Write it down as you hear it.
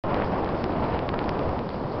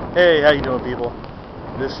Hey, how you doing, people?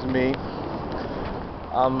 This is me.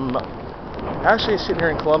 I'm actually sitting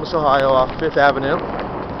here in Columbus, Ohio, off 5th Avenue.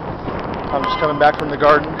 I'm just coming back from the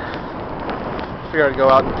garden. Figured I'd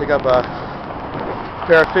go out and pick up a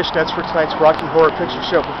pair of fishnets for tonight's Rocky Horror Picture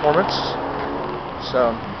Show performance.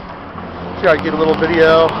 So, figured I'd get a little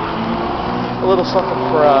video, a little something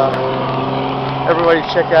for everybody to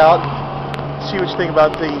check out, see what you think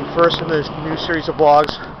about the first in this new series of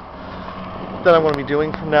vlogs that I'm going to be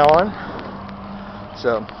doing from now on.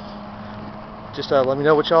 So, just let me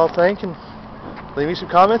know what y'all think, and leave me some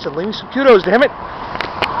comments and leave me some kudos, damn it!